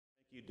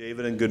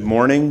David, and good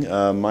morning.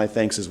 My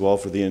thanks as well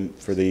for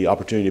the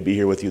opportunity to be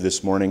here with you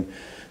this morning.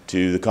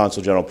 To the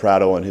Consul General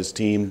Prado and his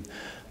team,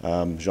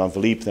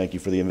 Jean-Philippe, thank you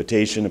for the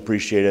invitation.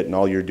 Appreciate it, and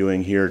all you're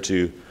doing here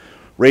to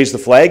raise the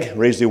flag,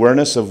 raise the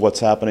awareness of what's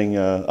happening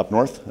up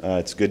north.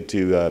 It's good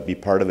to be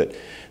part of it.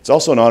 It's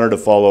also an honor to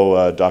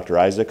follow Dr.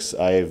 Isaacs.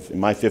 In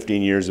my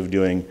 15 years of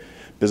doing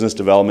business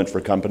development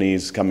for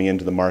companies coming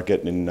into the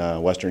market in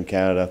Western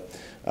Canada,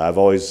 I've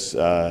always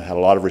had a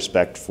lot of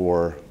respect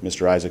for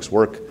Mr. Isaacs'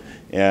 work.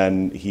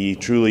 And he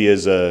truly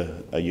is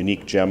a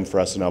unique gem for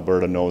us in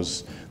Alberta.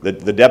 Knows the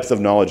depth of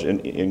knowledge,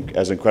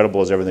 as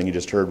incredible as everything you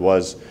just heard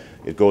was,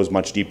 it goes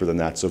much deeper than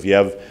that. So if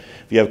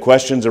you have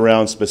questions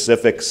around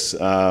specifics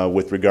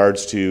with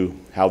regards to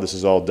how this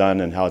is all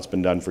done and how it's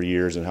been done for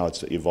years and how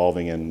it's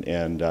evolving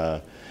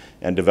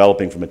and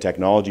developing from a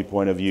technology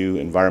point of view,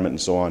 environment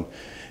and so on,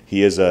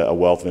 he is a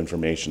wealth of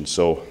information.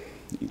 So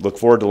look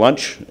forward to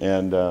lunch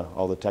and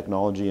all the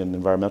technology and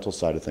environmental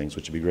side of things,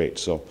 which would be great.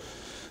 So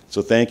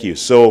thank you.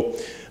 So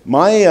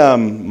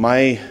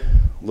my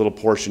little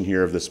portion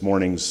here of this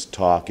morning's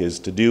talk is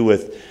to do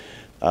with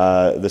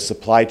the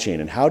supply chain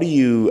and how do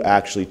you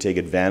actually take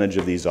advantage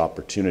of these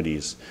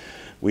opportunities.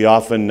 We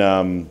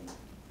often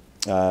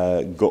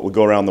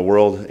go around the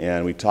world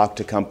and we talk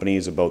to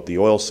companies about the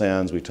oil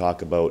sands. We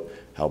talk about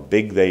how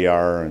big they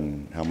are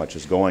and how much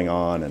is going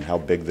on and how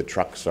big the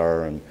trucks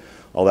are and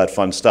all that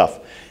fun stuff.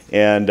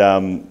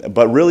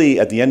 But really,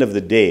 at the end of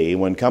the day,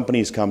 when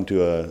companies come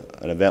to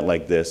an event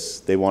like this,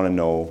 they want to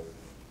know,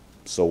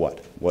 so what?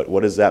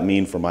 What does that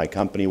mean for my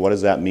company? What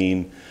does that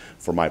mean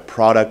for my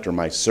product or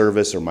my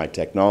service or my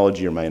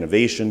technology or my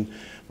innovation?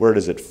 Where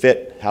does it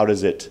fit? How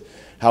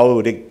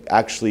would it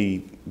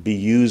actually be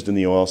used in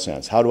the oil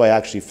sands? How do I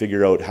actually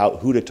figure out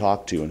who to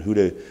talk to and who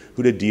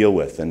to deal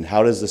with? And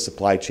how does the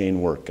supply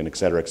chain work? And et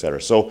cetera, et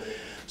cetera.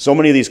 So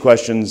many of these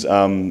questions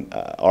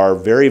are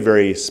very,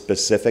 very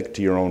specific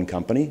to your own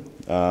company.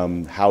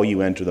 How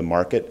you enter the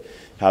market,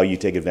 how you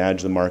take advantage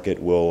of the market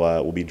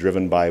will be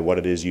driven by what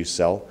it is you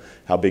sell,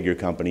 how big your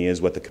company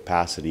is, what the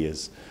capacity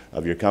is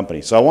of your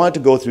company. So I wanted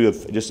to go through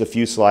just a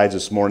few slides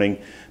this morning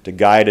to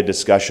guide a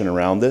discussion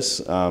around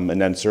this,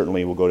 and then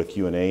certainly we'll go to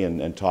Q&A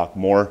and talk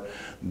more.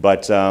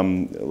 But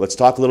let's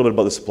talk a little bit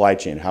about the supply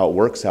chain, how it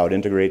works, how it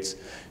integrates.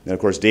 And of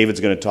course,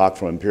 David's going to talk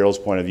from Imperial's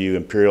point of view,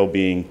 Imperial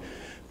being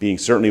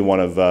certainly one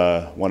of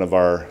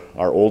our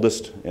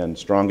oldest and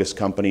strongest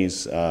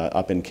companies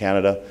up in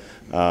Canada,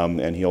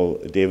 and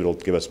David will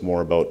give us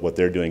more about what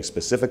they're doing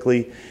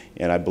specifically,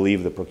 and I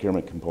believe the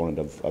procurement component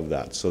of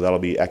that. So that'll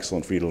be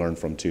excellent for you to learn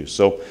from too.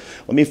 So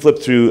let me flip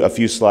through a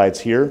few slides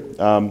here.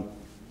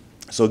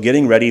 So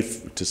getting ready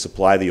to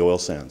supply the oil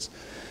sands.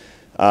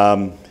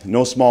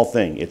 No small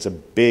thing. It's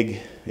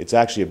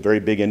actually a very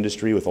big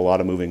industry with a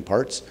lot of moving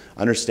parts.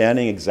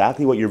 Understanding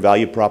exactly what your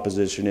value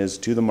proposition is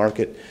to the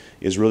market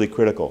is really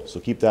critical, so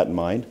keep that in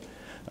mind.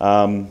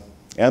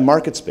 And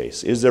market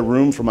space. Is there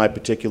room for my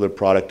particular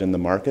product in the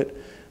market?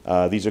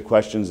 These are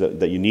questions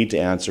that you need to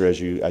answer as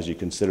you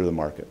consider the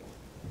market.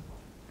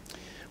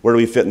 Where do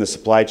we fit in the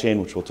supply chain,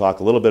 which we'll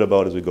talk a little bit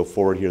about as we go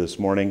forward here this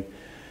morning.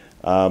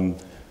 Who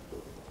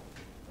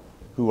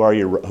are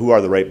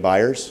the right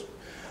buyers?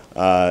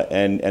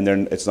 And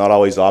it's not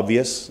always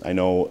obvious. I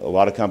know a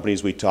lot of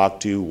companies we talk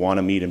to want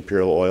to meet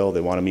Imperial Oil,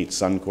 they want to meet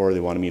Suncor, they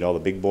want to meet all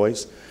the big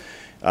boys.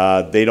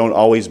 They don't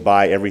always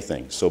buy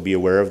everything, so be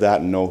aware of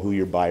that and know who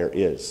your buyer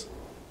is.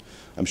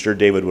 I'm sure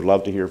David would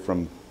love to hear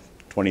from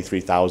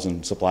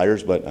 23,000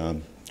 suppliers, but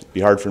it'd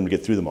be hard for him to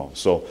get through them all.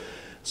 So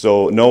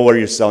know where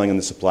you're selling in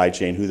the supply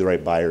chain, who the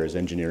right buyer is,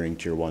 engineering,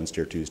 tier 1s,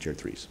 tier 2s, tier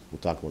 3s. We'll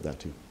talk about that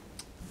too.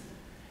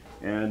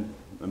 And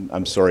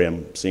I'm sorry,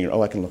 I'm seeing,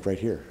 oh, I can look right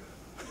here.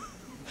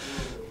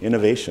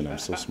 Innovation, I'm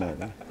so smart.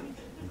 Huh?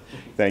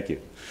 Thank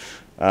you.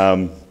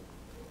 I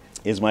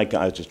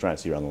was just trying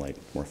to see around the light,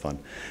 more fun.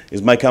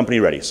 Is my company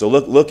ready? So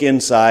look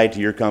inside to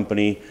your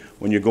company.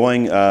 When you're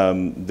going,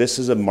 this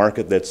is a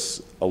market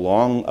that's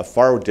a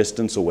far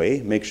distance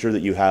away. Make sure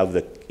that you have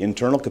the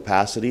internal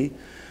capacity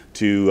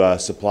to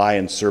supply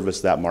and service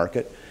that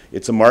market.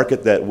 It's a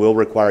market that will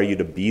require you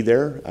to be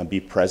there and be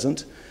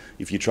present.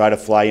 If you try to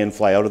fly in,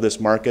 fly out of this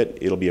market,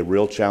 it'll be a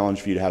real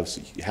challenge for you to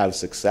have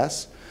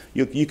success.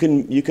 You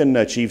can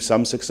achieve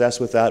some success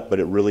with that, but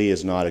it really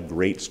is not a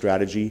great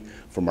strategy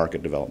for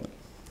market development.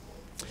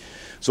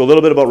 So a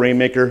little bit about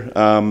Rainmaker.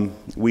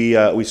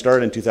 We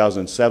started in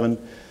 2007.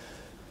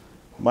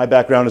 My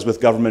background is with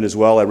government as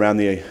well. I ran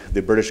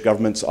the British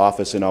government's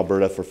office in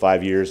Alberta for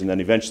 5 years, and then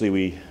eventually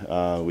we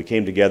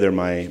came together,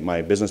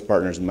 my business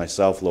partners and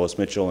myself, Lois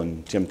Mitchell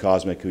and Tim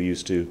Cosmic, who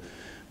used to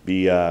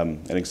be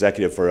an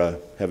executive for a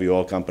heavy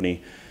oil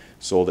company,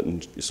 sold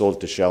it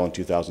to Shell in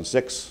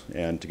 2006,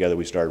 and together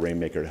we started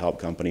Rainmaker to help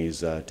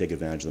companies take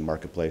advantage of the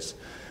marketplace.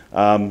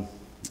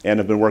 And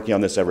have been working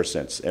on this ever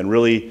since. And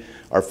really,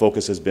 our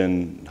focus has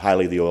been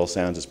highly the oil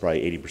sands. It's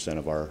probably 80%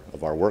 of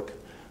our work.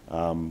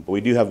 But we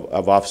do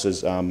have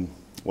offices.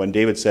 When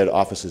David said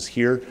offices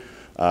here,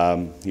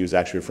 He was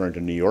actually referring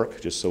to New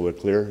York, just so we're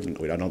clear.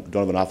 We don't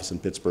have an office in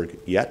Pittsburgh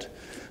yet.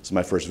 It's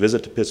my first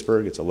visit to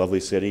Pittsburgh. It's a lovely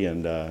city,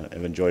 and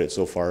I've enjoyed it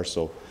so far.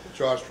 So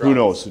who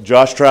knows?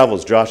 Josh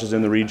travels. Josh is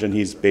in the region.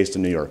 He's based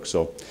in New York.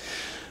 So,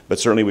 but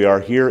certainly we are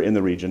here in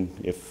the region,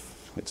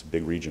 if it's a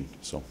big region.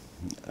 So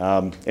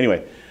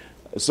anyway,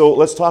 so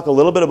let's talk a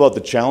little bit about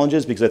the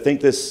challenges, because I think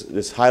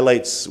this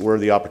highlights where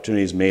the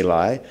opportunities may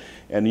lie.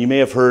 And you may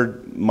have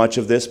heard much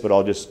of this, but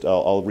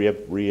I'll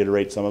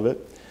reiterate some of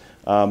it.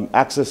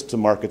 Access to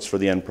markets for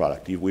the end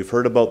product. We've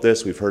heard about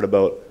this. We've heard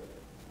about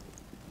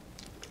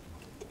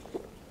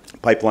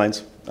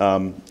pipelines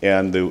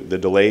and the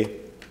delay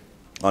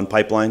on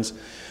pipelines.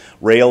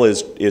 Rail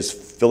is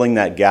filling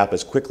that gap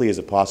as quickly as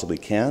it possibly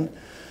can.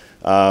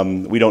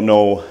 We don't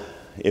know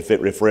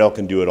if rail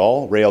can do it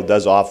all. Rail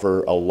does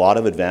offer a lot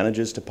of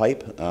advantages to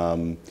pipe,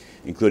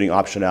 including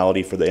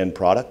optionality for the end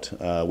product,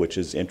 which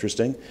is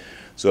interesting.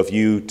 So if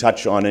you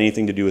touch on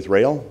anything to do with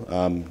rail,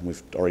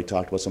 we've already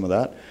talked about some of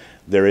that.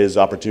 There is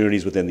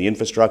opportunities within the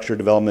infrastructure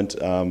development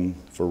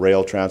for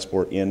rail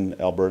transport in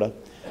Alberta.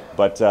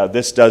 But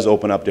this does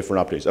open up different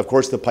opportunities. Of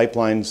course, the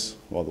pipelines,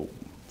 well,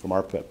 from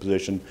our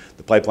position,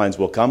 the pipelines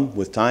will come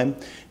with time,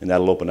 and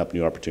that'll open up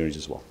new opportunities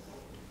as well.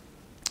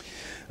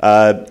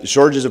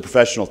 Shortages of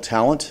professional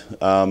talent.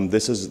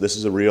 This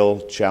is a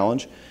real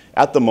challenge.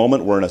 At the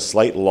moment, we're in a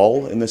slight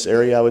lull in this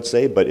area, I would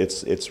say, but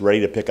it's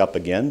ready to pick up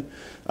again.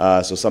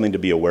 So something to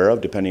be aware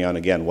of, depending on,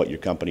 again, what your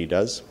company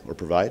does or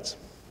provides.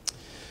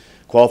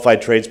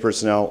 Qualified trades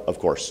personnel, of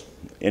course,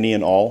 any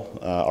and all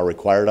are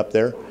required up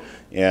there,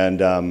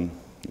 and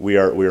we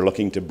are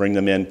looking to bring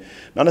them in,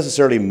 not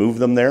necessarily move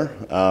them there.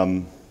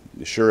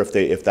 Sure,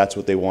 if that's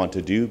what they want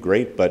to do,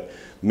 great. But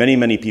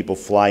many people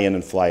fly in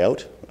and fly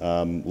out,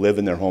 live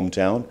in their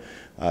hometown,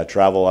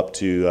 travel up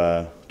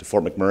to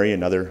Fort McMurray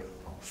and other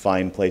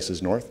fine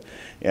places north,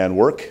 and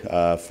work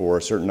for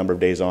a certain number of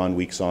days on,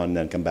 weeks on, and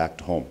then come back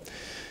to home.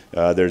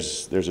 I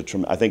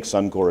think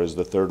Suncor is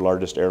the third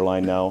largest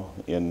airline now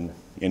in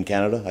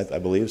Canada, I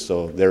believe.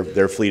 So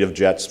their fleet of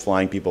jets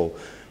flying people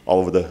all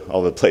over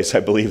the place.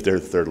 I believe they're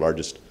the third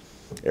largest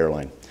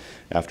airline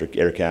after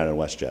Air Canada and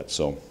WestJet.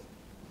 So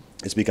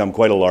it's become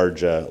quite a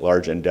large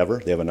endeavor.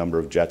 They have a number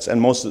of jets,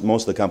 and most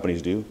of the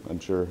companies do. I'm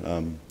sure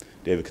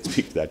David could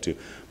speak to that too.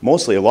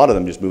 Mostly, a lot of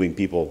them just moving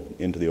people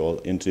into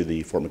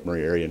the Fort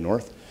McMurray area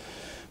north.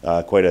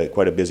 Quite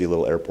a busy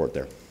little airport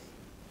there.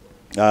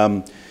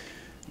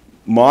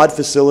 Mod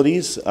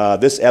facilities,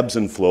 this ebbs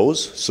and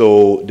flows.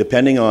 So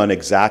depending on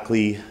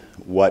exactly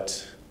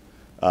what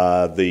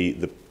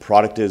the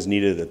product is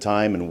needed at the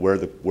time and where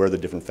the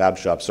different fab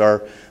shops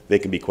are, they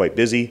can be quite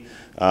busy.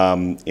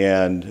 And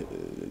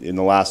in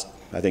the last,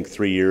 I think,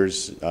 3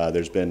 years,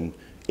 there's been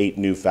 8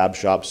 new fab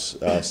shops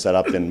set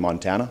up in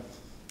Montana.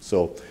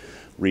 So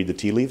read the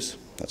tea leaves.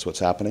 That's what's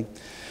happening.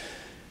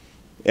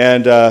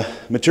 And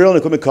material and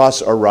equipment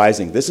costs are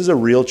rising. This is a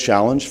real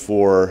challenge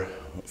for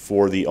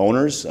the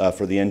owners,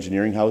 for the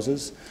engineering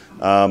houses.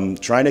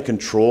 Trying to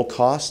control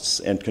costs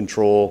and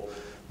control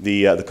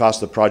the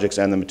cost of the projects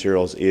and the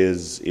materials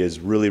is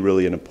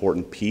really an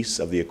important piece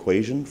of the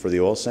equation for the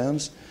oil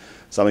sands.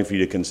 Something for you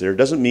to consider. It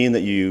doesn't mean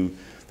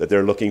that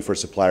they're looking for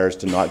suppliers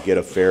to not get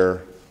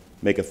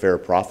make a fair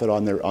profit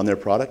on their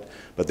product,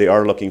 but they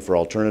are looking for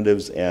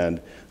alternatives and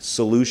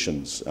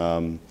solutions.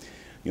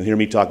 You'll hear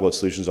me talk about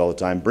solutions all the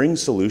time. Bring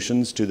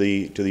solutions to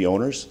the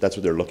owners. That's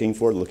what they're looking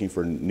for. They're looking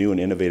for new and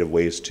innovative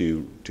ways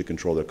to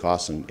control their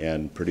costs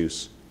and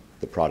produce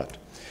the product,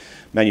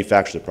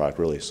 manufacture the product,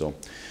 really. So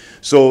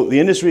the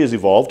industry has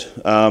evolved,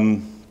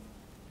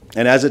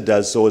 and as it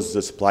does, so is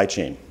the supply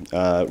chain.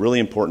 Really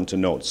important to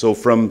note. So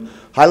from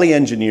highly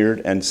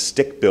engineered and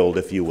stick build,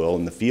 if you will,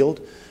 in the field,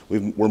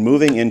 we're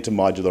moving into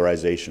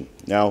modularization.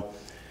 Now,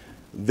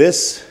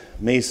 this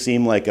may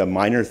seem like a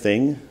minor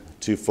thing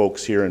to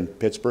folks here in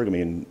Pittsburgh. I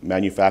mean,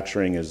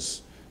 manufacturing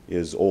is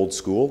old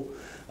school.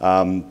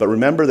 But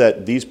remember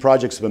that these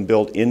projects have been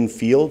built in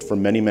field for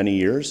many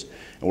years,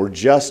 and we're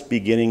just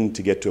beginning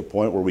to get to a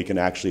point where we can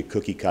actually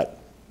cookie cut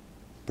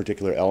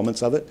particular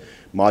elements of it,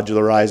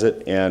 modularize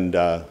it, and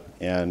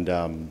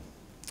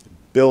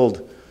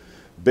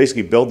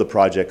basically build the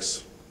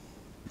projects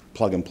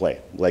plug and play,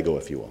 Lego,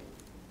 if you will.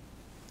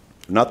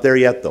 We're not there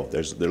yet, though.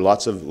 There are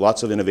lots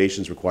of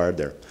innovations required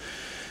there.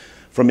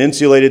 From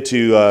insulated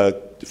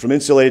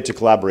to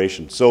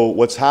collaboration. So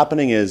what's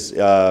happening is,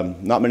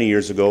 not many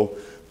years ago,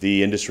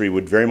 the industry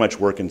would very much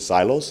work in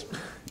silos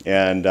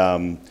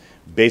and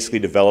basically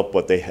develop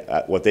what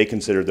they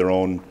considered their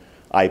own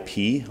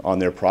IP on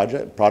their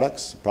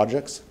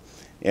projects.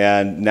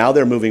 And now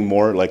they're moving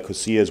more, like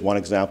COSIA is one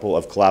example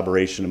of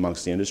collaboration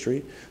amongst the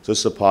industry. So this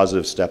is a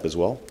positive step as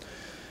well.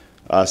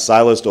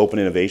 Silos to open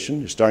innovation.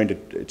 You're starting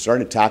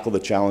to tackle the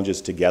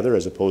challenges together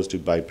as opposed to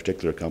by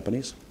particular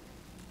companies.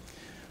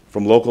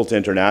 From local to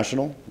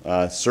international,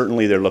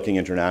 certainly they're looking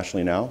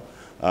internationally now.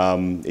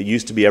 It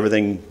used to be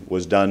everything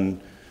was done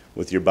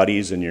with your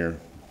buddies and your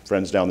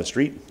friends down the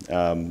street.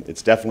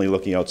 It's definitely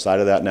looking outside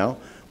of that now,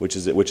 which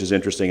is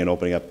interesting and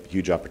opening up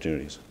huge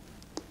opportunities.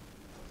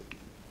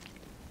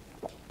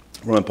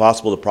 From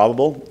impossible to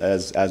probable,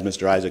 as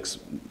Mr. Isaacs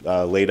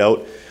laid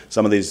out,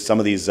 some of these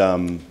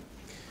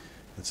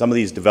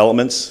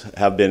developments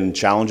have been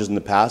challenges in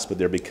the past, but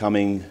they're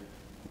becoming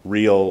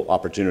real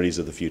opportunities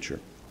of the future.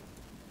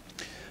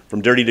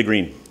 From dirty to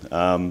green,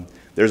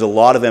 there's a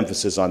lot of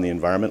emphasis on the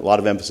environment, a lot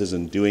of emphasis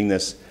in doing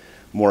this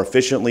more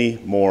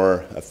efficiently,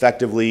 more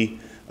effectively.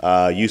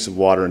 Use of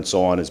water and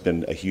so on has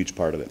been a huge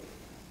part of it.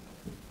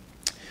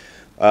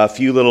 A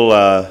few little,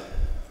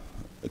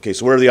 okay,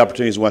 so where are the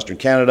opportunities in Western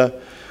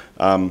Canada?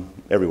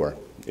 Everywhere.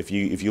 If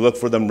you look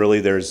for them, really,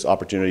 there's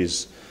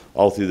opportunities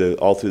all through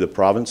the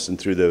province and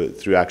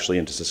through actually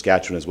into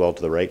Saskatchewan as well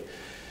to the right,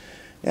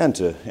 and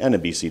in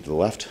BC to the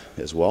left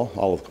as well,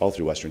 all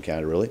through Western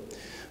Canada, really.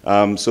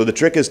 So the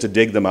trick is to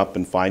dig them up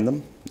and find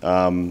them.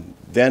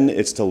 Then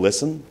it's to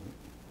listen,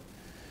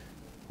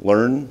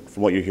 learn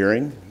from what you're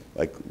hearing,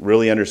 like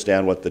really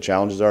understand what the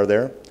challenges are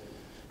there,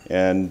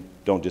 and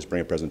don't just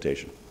bring a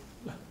presentation.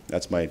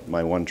 That's my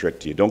one trick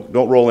to you. Don't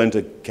roll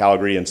into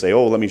Calgary and say,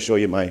 oh, let me show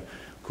you my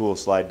cool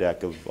slide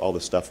deck of all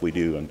the stuff we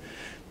do, and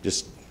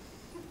just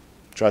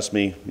trust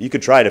me. You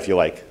could try it if you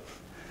like.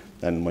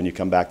 And when you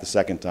come back the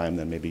second time,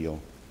 then maybe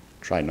you'll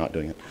try not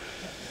doing it.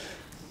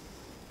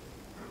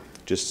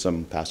 Just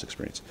some past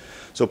experience.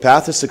 So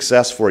path to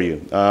success for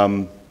you.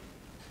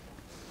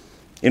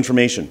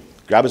 Information.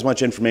 Grab as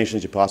much information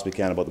as you possibly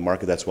can about the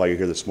market. That's why you're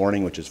here this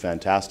morning, which is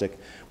fantastic.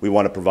 We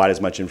want to provide as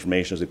much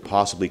information as we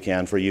possibly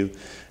can for you,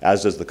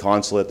 as does the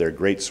consulate. They're a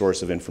great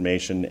source of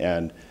information,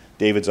 and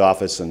David's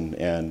office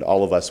and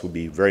all of us would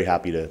be very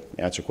happy to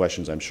answer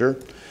questions, I'm sure.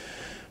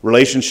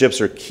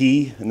 Relationships are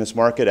key in this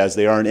market, as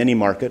they are in any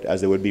market,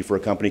 as they would be for a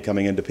company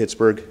coming into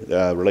Pittsburgh.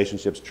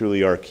 Relationships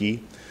truly are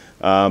key.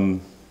 Owner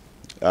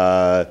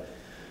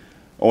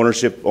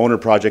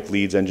project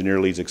leads, engineer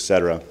leads,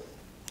 etc.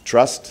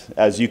 Trust,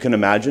 as you can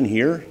imagine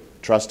here,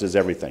 trust is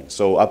everything.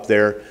 So up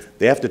there,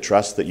 they have to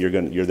trust that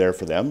you're there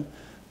for them.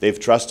 They've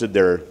trusted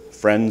their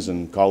friends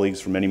and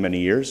colleagues for many, many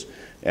years,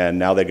 and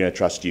now they're going to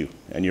trust you.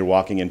 And you're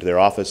walking into their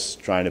office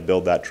trying to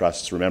build that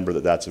trust. So remember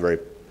that that's a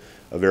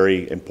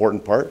very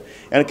important part,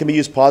 and it can be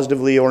used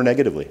positively or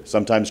negatively.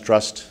 Sometimes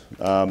trust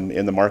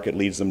in the market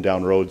leads them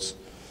down roads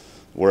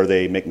where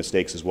they make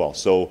mistakes as well.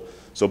 So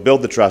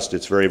build the trust.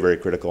 It's very, very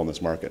critical in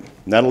this market.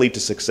 And that'll lead to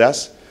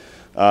success.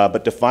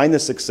 But define the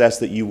success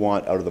that you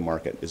want out of the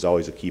market is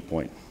always a key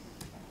point.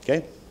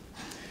 Okay?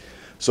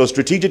 So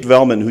strategic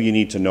development, who you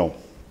need to know.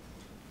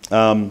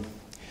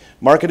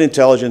 Market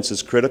intelligence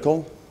is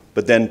critical,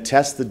 but then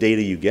test the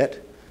data you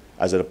get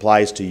as it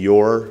applies to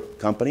your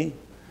company.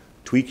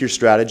 Tweak your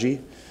strategy,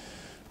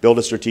 build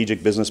a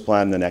strategic business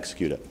plan, and then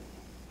execute it.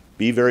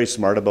 Be very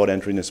smart about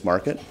entering this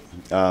market.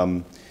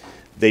 The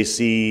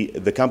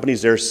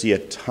companies there see a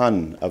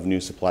ton of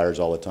new suppliers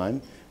all the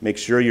time. Make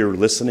sure you're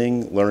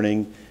listening,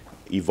 learning,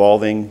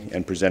 evolving,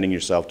 and presenting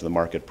yourself to the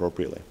market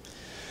appropriately.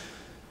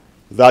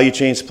 Value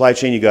chain, supply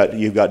chain,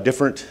 you've got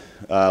different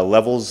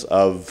levels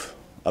of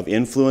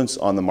influence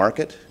on the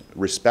market.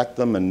 Respect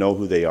them and know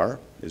who they are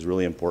is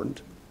really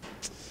important.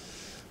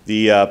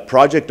 The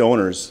project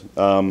owners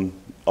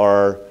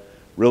are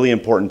really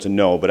important to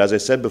know, but as I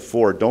said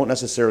before, don't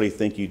necessarily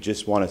think you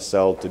just want to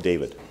sell to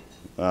David.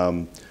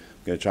 I'm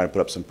going to try to put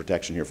up some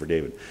protection here for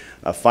David.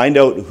 Find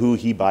out who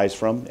he buys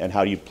from and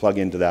how do you plug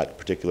into that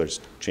particular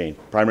chain.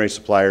 Primary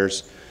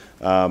suppliers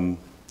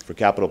for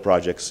capital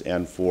projects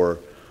and for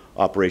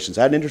operations.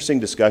 I had an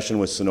interesting discussion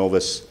with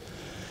Cenovus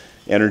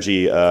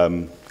Energy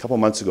a couple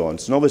months ago, and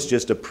Cenovus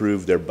just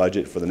approved their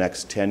budget for the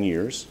next 10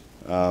 years.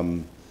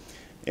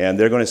 And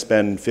they're going to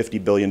spend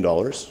 $50 billion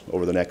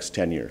over the next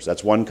 10 years.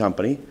 That's one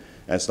company,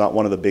 and it's not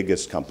one of the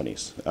biggest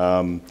companies.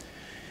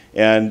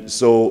 And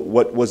so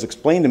what was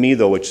explained to me,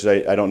 though, which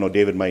I don't know,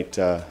 David might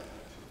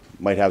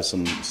have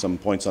some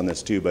points on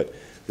this too, but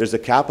there's a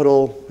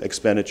capital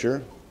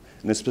expenditure,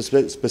 and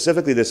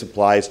specifically this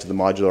applies to the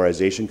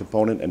modularization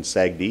component and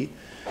SAGD.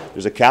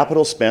 There's a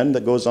capital spend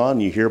that goes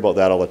on. You hear about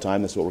that all the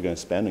time. That's what we're going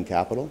to spend in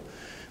capital.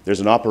 There's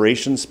an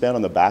operations spend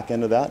on the back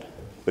end of that,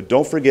 but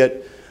don't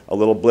forget a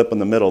little blip in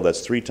the middle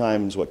that's 3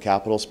 times what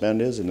capital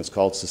spend is, and it's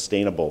called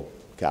sustainable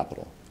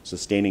capital,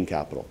 sustaining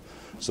capital.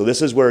 So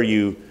this is where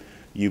you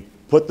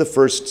put the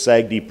first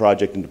SAGD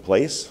project into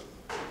place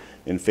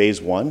in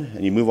phase 1,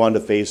 and you move on to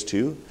phase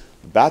 2.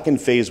 Back in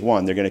phase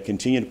 1, they're going to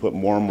continue to put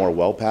more and more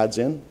well pads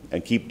in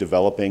and keep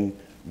developing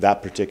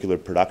that particular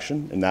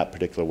production in that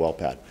particular well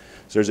pad.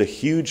 So there's a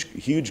huge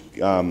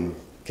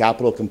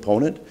capital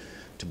component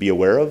to be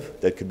aware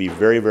of that could be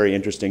very, very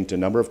interesting to a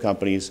number of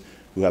companies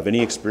who have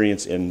any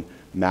experience in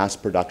mass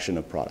production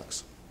of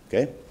products.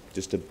 Okay?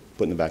 Just to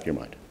put in the back of your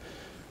mind.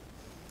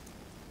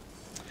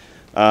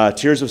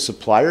 Tiers of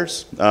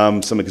suppliers.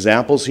 Some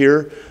examples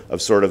here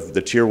of sort of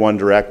the tier 1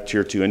 direct,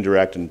 tier 2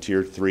 indirect, and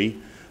tier 3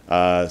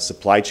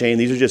 supply chain.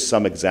 These are just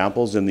some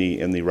examples in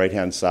the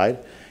right-hand side,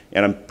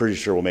 and I'm pretty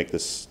sure we'll make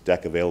this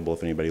deck available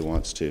if anybody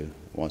wants to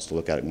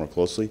look at it more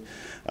closely.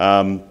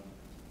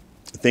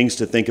 Things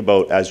to think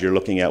about as you're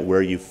looking at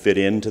where you fit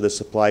into the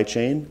supply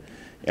chain,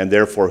 and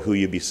therefore who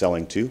you'd be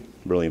selling to.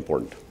 Really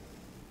important.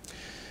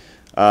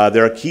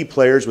 There are key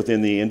players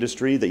within the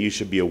industry that you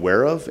should be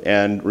aware of,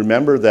 and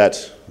remember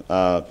that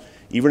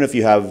even if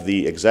you have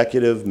the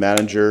executive,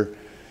 manager,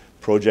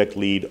 project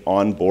lead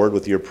on board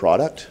with your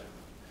product,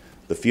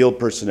 the field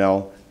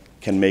personnel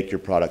can make your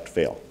product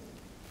fail.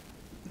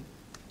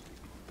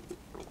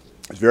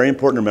 It's very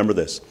important to remember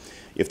this.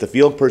 If the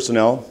field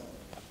personnel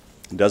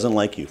doesn't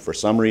like you for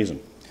some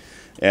reason,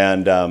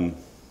 and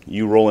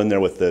you roll in there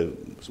with the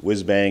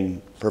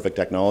whiz-bang perfect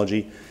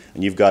technology,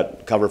 and you've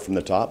got cover from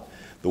the top,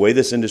 the way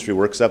this industry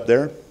works up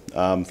there,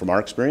 from our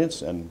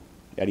experience, and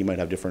Eddie might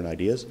have different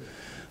ideas,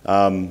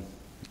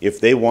 if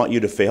they want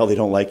you to fail, they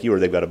don't like you, or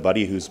they've got a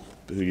buddy who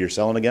you're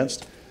selling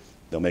against,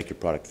 they'll make your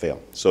product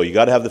fail. So you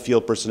got to have the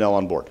field personnel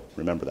on board.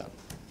 Remember that.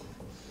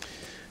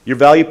 Your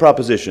value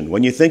proposition.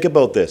 When you think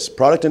about this,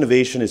 product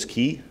innovation is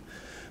key.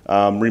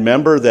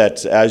 Remember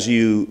that as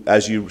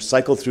you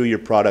cycle through your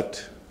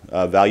product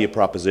value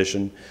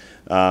proposition,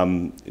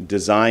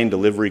 design,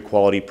 delivery,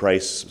 quality,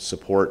 price,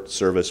 support,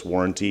 service,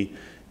 warranty,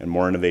 and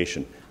more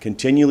innovation.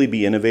 Continually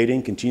be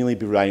innovating, continually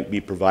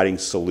be providing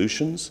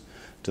solutions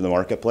to the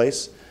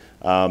marketplace.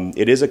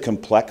 It is a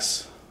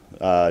complex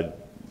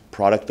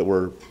product that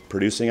we're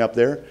producing up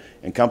there,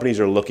 and companies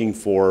are looking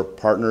for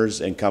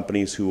partners and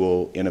companies who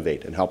will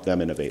innovate and help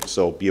them innovate.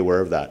 So be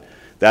aware of that.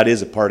 That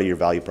is a part of your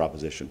value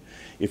proposition.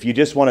 If you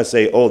just want to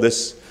say, oh,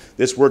 this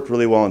worked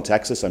really well in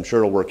Texas, I'm sure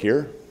it'll work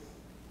here,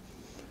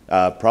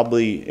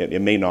 probably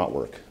it may not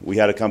work. We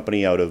had a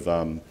company out of,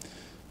 well,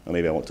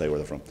 maybe I won't tell you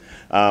where they're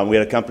from. We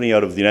had a company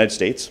out of the United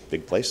States,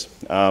 big place,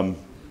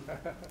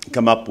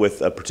 come up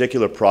with a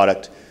particular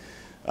product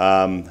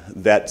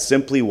that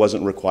simply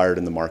wasn't required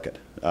in the market.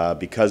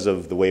 Because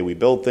of the way we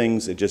build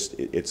things,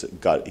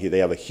 they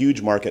have a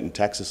huge market in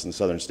Texas and the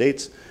southern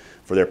states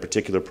for their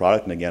particular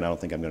product. And again, I don't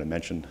think I'm going to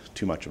mention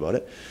too much about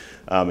it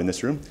in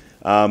this room.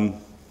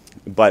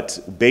 But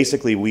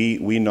basically,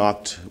 we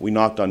knocked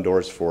on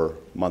doors for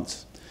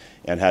months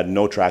and had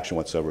no traction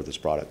whatsoever with this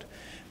product.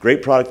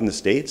 Great product in the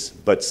States,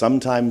 but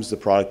sometimes the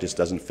product just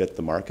doesn't fit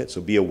the market. So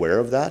be aware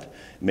of that.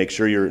 Make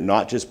sure you're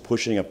not just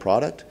pushing a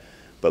product,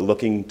 but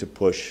looking to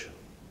push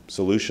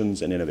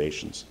solutions and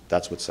innovations.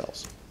 That's what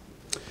sells.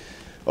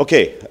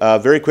 Okay,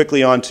 very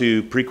quickly on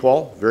to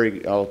pre-qual.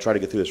 I'll try to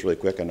get through this really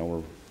quick. I know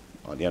we're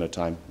on the end of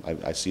time.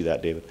 I see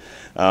that, David.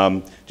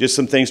 Just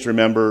some things to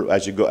remember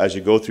as you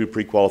go through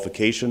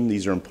pre-qualification.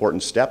 These are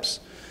important steps,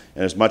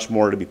 and there's much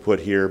more to be put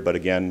here, but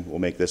again, we'll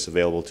make this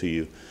available to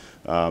you,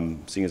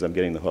 seeing as I'm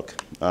getting the hook.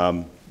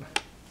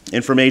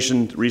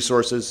 Information,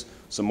 resources,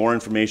 some more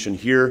information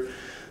here.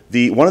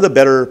 One of the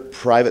better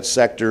private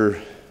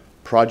sector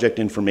project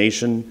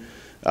information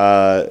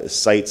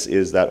sites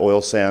is that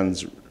Oil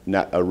Sands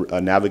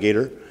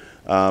Navigator.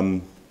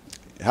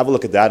 Have a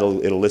look at that.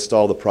 It'll list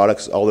all the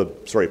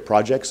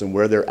projects and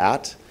where they're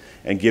at,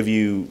 and give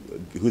you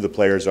who the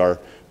players are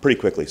pretty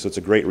quickly. So it's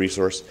a great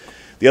resource.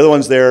 The other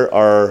ones there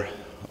are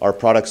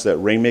products that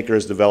Rainmaker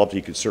has developed.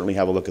 You can certainly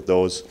have a look at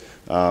those,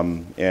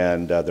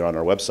 and they're on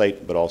our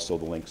website, but also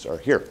the links are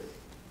here.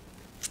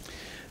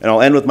 And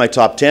I'll end with my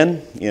top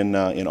 10 in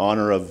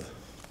honor of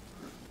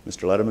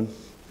Mr. Letterman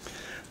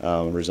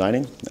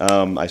resigning,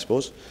 I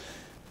suppose.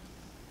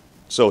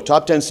 So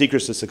top 10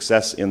 secrets to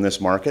success in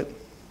this market.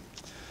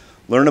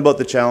 Learn about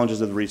the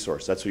challenges of the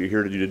resource. That's what you're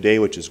here to do today,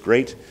 which is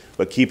great,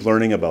 but keep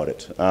learning about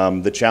it.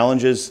 The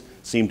challenges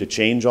seem to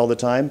change all the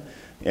time,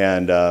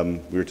 and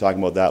we were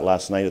talking about that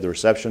last night at the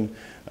reception.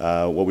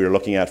 What we were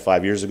looking at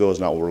 5 years ago is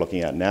not what we're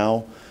looking at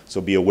now. So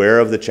be aware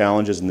of the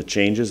challenges and the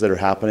changes that are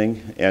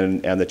happening,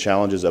 and the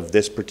challenges of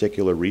this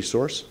particular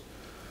resource.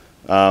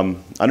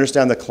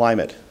 Understand the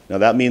climate. Now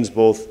that means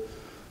both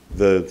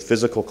the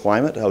physical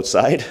climate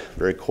outside,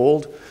 very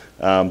cold,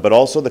 but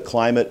also the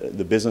climate,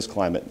 the business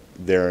climate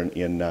there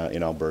in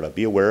Alberta.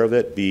 Be aware of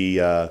it.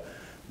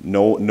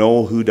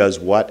 Know who does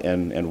what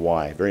and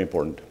why. Very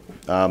important.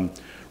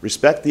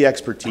 Respect the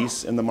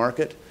expertise in the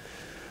market.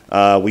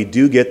 We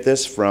do get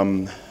this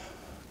from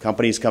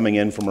companies coming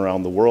in from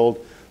around the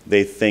world.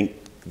 They think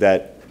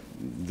that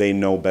they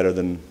know better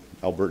than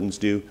Albertans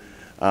do.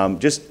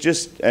 And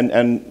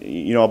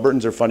you know,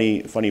 Albertans are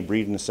funny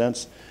breed in a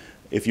sense.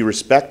 If you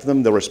respect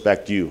them, they'll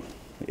respect you.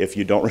 If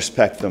you don't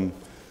respect them,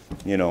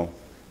 you know,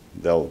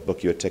 they'll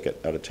book you a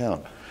ticket out of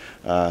town.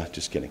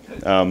 Just kidding.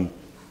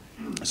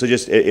 So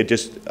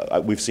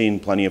we've seen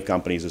plenty of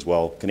companies as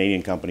well,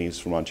 Canadian companies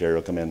from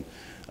Ontario come in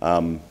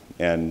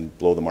and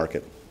blow the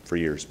market for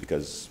years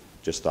because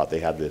just thought they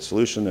had the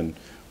solution and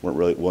weren't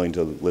really willing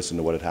to listen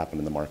to what had happened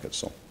in the market.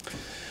 So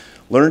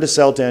learn to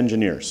sell to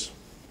engineers.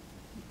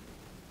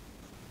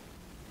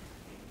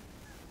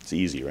 It's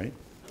easy, right?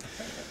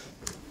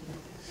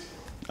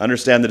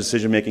 Understand the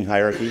decision-making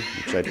hierarchy,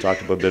 which I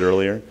talked about a bit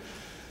earlier.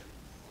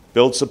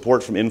 Build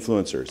support from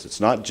influencers. It's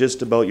not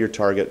just about your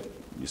target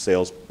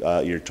sales,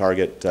 your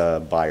target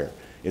buyer.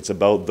 It's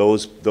about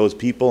those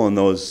people and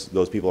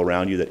those people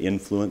around you that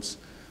influence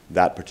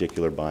that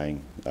particular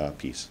buying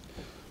piece.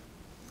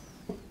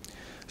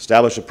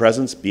 Establish a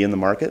presence. Be in the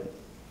market.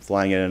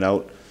 Flying in and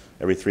out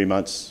every 3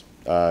 months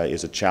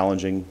is a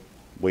challenging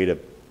way to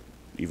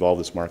evolve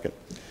this market.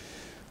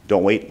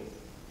 Don't wait.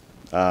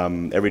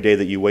 Every day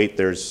that you wait,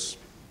 there's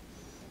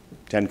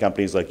 10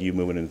 companies like you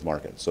moving into the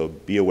market. So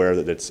be aware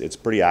that it's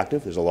pretty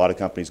active. There's a lot of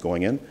companies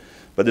going in,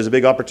 but there's a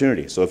big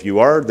opportunity. So if you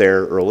are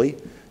there early,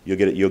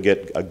 you'll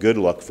get a good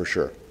look for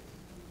sure.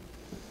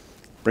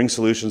 Bring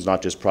solutions,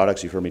 not just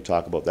products. You've heard me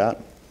talk about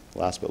that.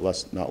 Last but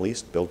not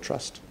least, build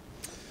trust.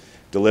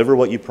 Deliver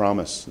what you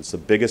promise. It's the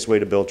biggest way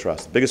to build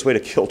trust. The biggest way to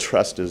kill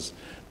trust is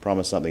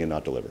promise something and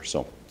not deliver.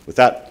 So with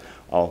that,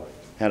 I'll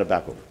hand it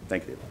back over.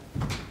 Thank you.